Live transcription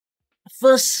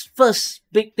first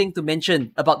big thing to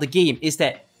mention about the game is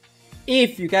that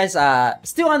if you guys are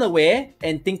still unaware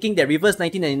and thinking that Reverse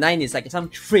 1999 is like some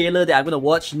trailer that I'm gonna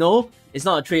watch, no, it's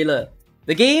not a trailer.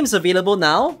 The game's available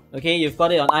now, okay? You've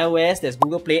got it on iOS, there's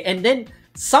Google Play, and then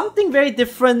something very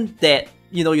different that,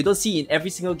 you know, you don't see in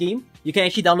every single game, you can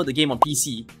actually download the game on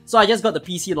PC. So I just got the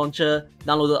PC launcher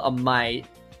downloaded on my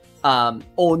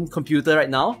own computer right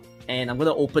now, and I'm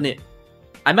gonna open it.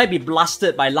 I might be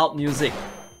blasted by loud music.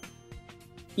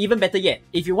 Even better yet,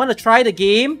 if you want to try the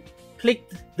game, click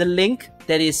the link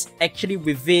that is actually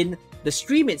within the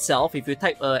stream itself. If you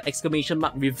type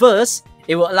 !reverse,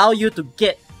 it will allow you to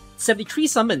get 73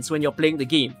 summons when you're playing the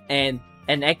game and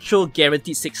an actual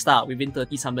guaranteed 6-star within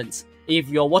 30 summons. If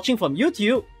you're watching from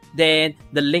YouTube, then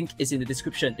the link is in the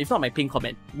description, if not my pinned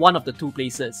comment, one of the two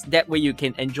places. That way you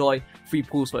can enjoy free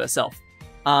pools for yourself.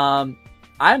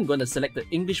 I'm gonna select the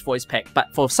English voice pack,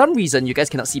 but for some reason you guys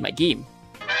cannot see my game.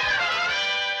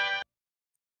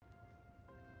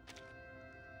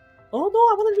 Oh no,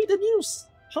 I want to read the news.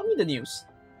 Show me the news.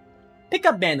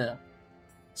 Pickup banner.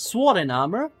 Sword and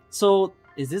armor. So,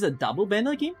 is this a double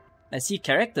banner game? I see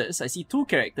characters. I see 2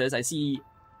 characters. I see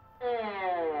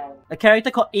a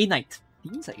character called A Knight.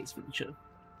 Seems like it's feature.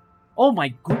 Oh my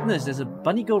goodness, there's a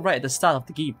bunny girl right at the start of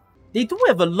the game. They do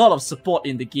have a lot of support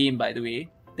in the game, by the way.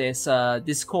 There's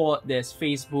Discord, there's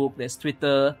Facebook, there's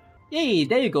Twitter. Hey,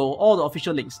 there you go. All the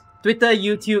official links. Twitter,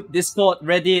 YouTube, Discord,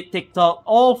 Reddit, TikTok,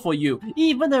 all for you.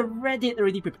 Even a Reddit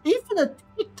already prepared. Even a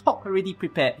TikTok already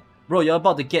prepared. Bro, you're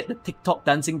about to get the TikTok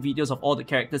dancing videos of all the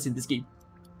characters in this game.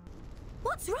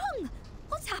 What's wrong?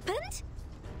 What's happened?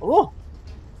 Oh!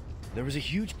 There is a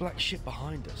huge black ship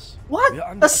behind us. What? We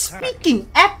are under A attack. speaking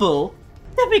apple?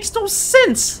 That makes no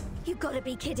sense! You gotta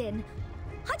be kidding.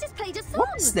 I just played a song. What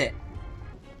is that?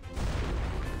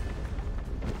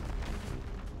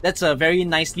 That's a very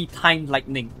nicely timed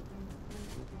lightning.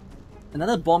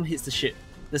 Another bomb hits the ship.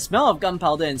 The smell of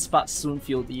gunpowder and sparks soon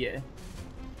filled the air.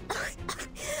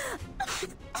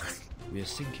 We are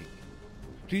sinking.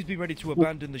 Please be ready to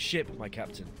abandon the ship, my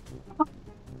captain.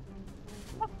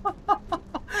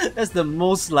 That's the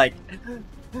most, like,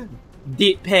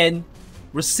 deadpan.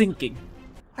 We're sinking.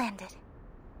 Landed.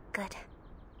 Good.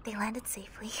 They landed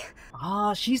safely.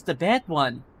 Ah, she's the bad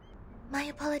one. My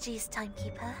apologies,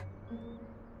 timekeeper.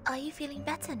 Are you feeling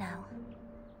better now?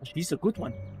 She's a good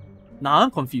one. Nah,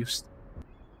 I'm confused.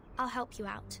 I'll help you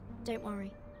out. Don't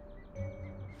worry.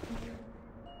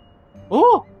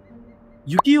 Oh!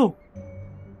 Yu-Gi-Oh!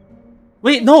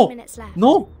 Wait, no! 15 minutes left.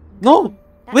 No! No!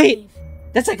 Let's Wait! move.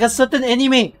 That's like a certain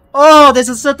anime. Oh, there's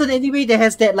a certain anime that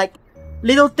has that, like,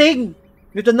 little thing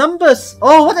with the numbers.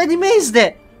 Oh, what anime is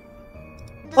that?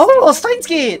 Oh, Steins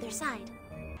Gate! Other side.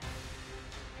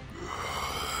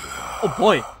 Oh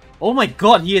boy. Oh my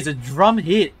god, he has a drum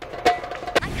hit.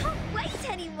 I can't wait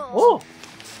anymore. Oh!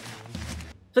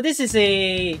 So this is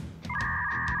a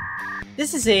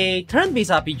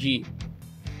turn-based RPG.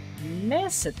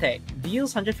 Mass attack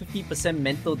deals 150%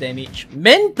 mental damage.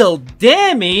 Mental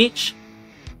damage?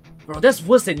 Bro, that's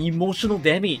worse than emotional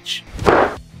damage.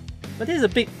 But this is a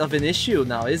bit of an issue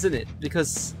now, isn't it?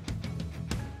 Because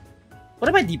what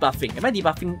am I debuffing? Am I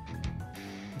debuffing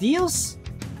deals?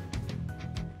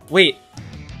 Wait,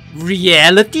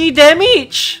 reality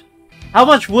damage? How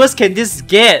much worse can this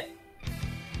get?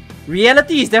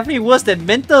 Reality is definitely worse than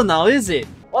mental now, is it?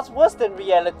 What's worse than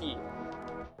reality?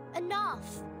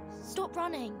 Enough. Stop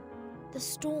running. The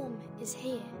storm is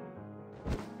here.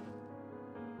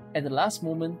 At the last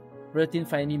moment, Bertin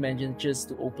finally manages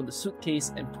to open the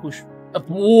suitcase and push.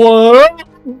 What?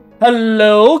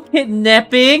 Hello?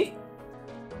 Kidnapping?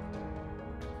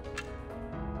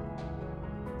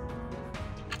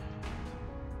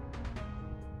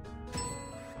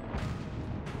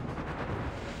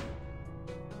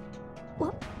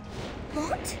 What?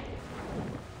 What?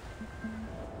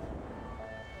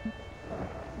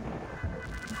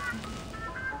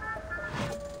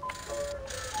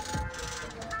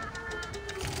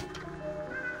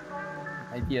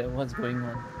 Idea what's going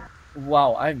on.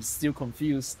 Wow, I'm still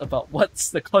confused about what's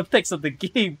the context of the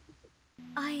game.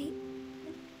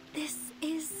 This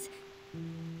is...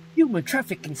 Human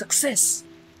trafficking success!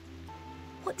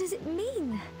 What does it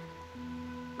mean?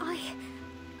 I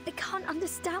can't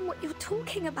understand what you're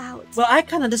talking about. Well, I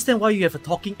can't understand why you have a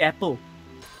talking apple.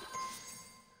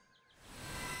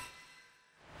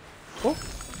 Oh?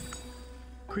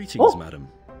 Greetings, Oh. madam.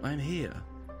 I'm here.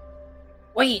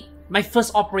 Wait, my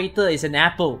first operator is an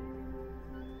apple.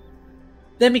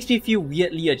 That makes me feel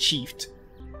weirdly achieved.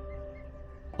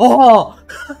 Oh!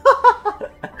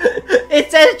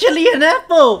 It's actually an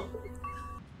apple!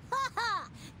 Haha!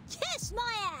 Kiss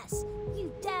my ass!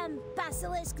 You damn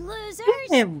basilisk losers!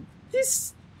 Damn,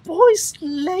 this boy's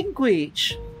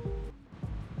language.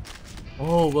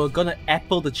 Oh, we're gonna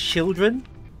apple the children?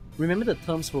 Remember the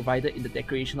terms provided in the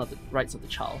Declaration of the Rights of the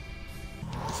Child.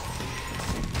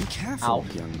 Be careful, Ow.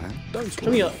 young man. Don't Show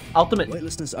me your ultimate.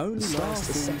 Weightlessness only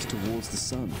lasts falls towards the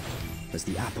sun as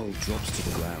the apple drops to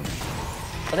the ground.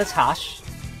 Oh, that's harsh.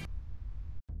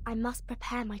 I must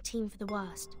prepare my team for the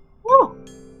worst. Oh.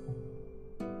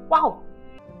 Wow.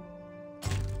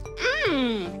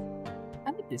 I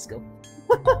like this girl.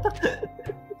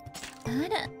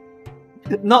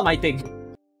 Not my thing.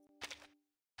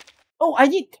 Oh, I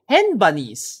need 10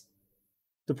 bunnies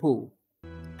to pull.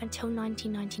 Until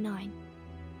 1999,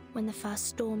 when the first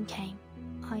storm came,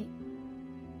 I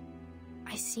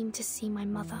seemed to see my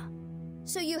mother.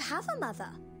 So you have a mother?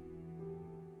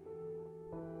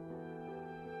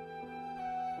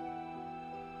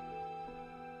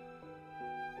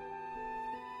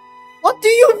 What do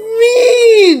you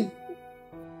mean?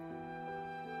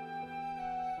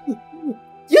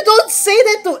 You don't say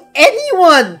that to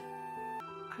anyone!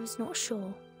 I was not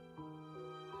sure.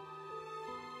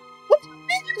 What do you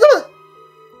mean you don't?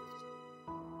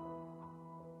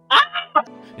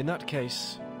 In that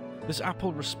case, this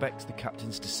apple respects the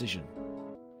captain's decision.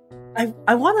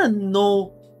 I wanna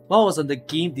know what was on the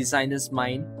game designer's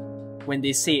mind when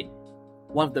they said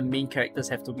one of the main characters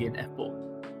have to be an apple.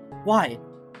 Why?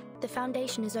 The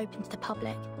Foundation is open to the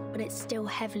public, but it's still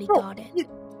heavily Bro, guarded.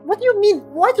 what do you mean?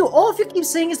 Why do all of you keep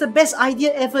saying it's the best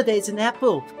idea ever that it's an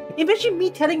apple? Imagine me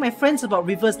telling my friends about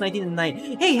Reverse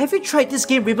 1999. Hey, have you tried this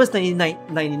game Reverse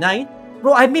 99?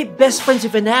 Bro, I made best friends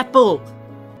with an apple.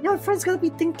 Your friend's gonna be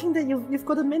thinking that you've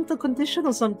got a mental condition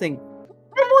or something.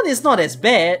 Paimon is not as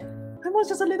bad. Paimon's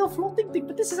just a little floating thing,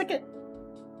 but this is like a...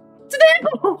 It's an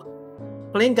apple!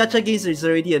 Playing gacha games is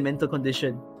already a mental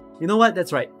condition. You know what?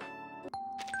 That's right.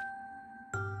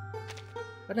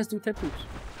 But let's do 10 proofs.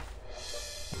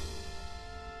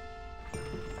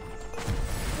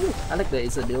 Ooh, I like that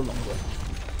it's a little longer.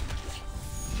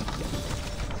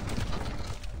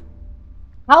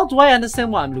 How do I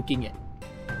understand what I'm looking at?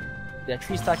 There are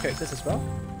 3-star characters as well?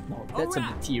 No, that's a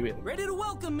material. Ready to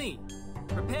welcome me.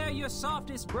 Prepare your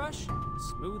softest brush,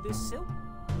 smoothest silk,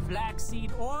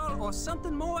 flaxseed oil, or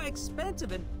something more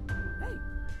expensive. And hey,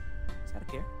 is that a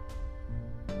care?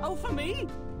 Oh, for me?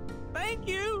 Thank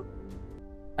you.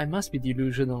 I must be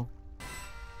delusional.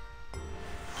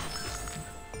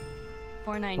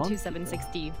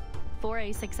 492760,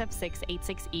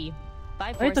 4A6F686E,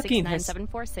 Why are you talking in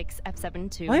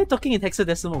 5469746F72. Why are you talking in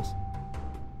hexadecimals?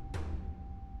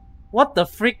 What the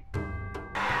frick? Are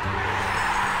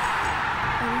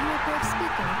you a good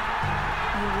speaker?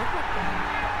 You look like one.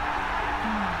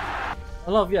 A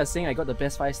lot of you are saying I got the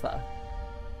best 5-star.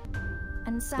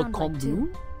 And The sound com like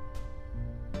too.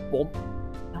 Bloom?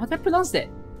 How do I pronounce that?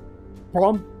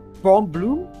 Brom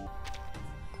Bloom?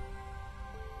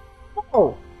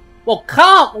 Oh! Well,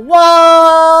 calm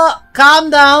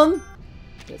down!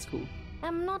 That's cool.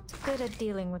 I'm not good at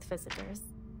dealing with visitors.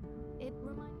 It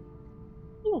reminds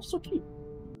Oh, so cute.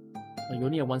 Oh, you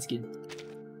only have 1 skin.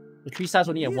 The 3 stars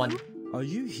only have 1. Are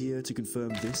you here to confirm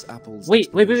this apple's Wait.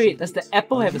 expiration Does the date?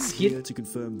 apple Are have a you skin? here to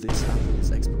confirm this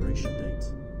apple's expiration date?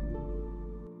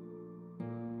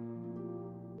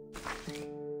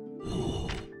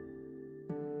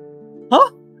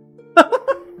 Huh?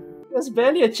 There's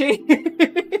barely a change. None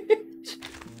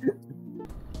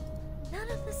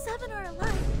of the 7 are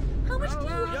alive. How much do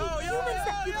you hate humans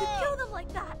that you could kill them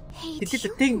like that? He did the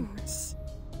thing.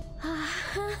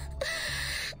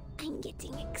 I'm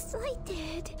getting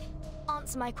excited.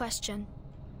 Answer my question.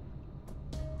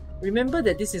 Remember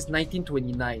that this is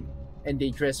 1929 and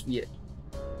they dress weird.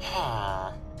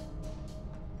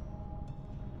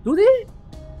 Do they?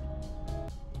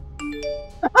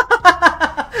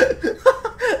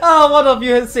 Oh, one of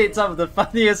you has said some of the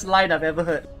funniest line I've ever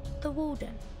heard. The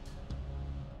Warden.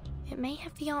 It may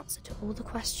have the answer to all the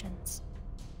questions.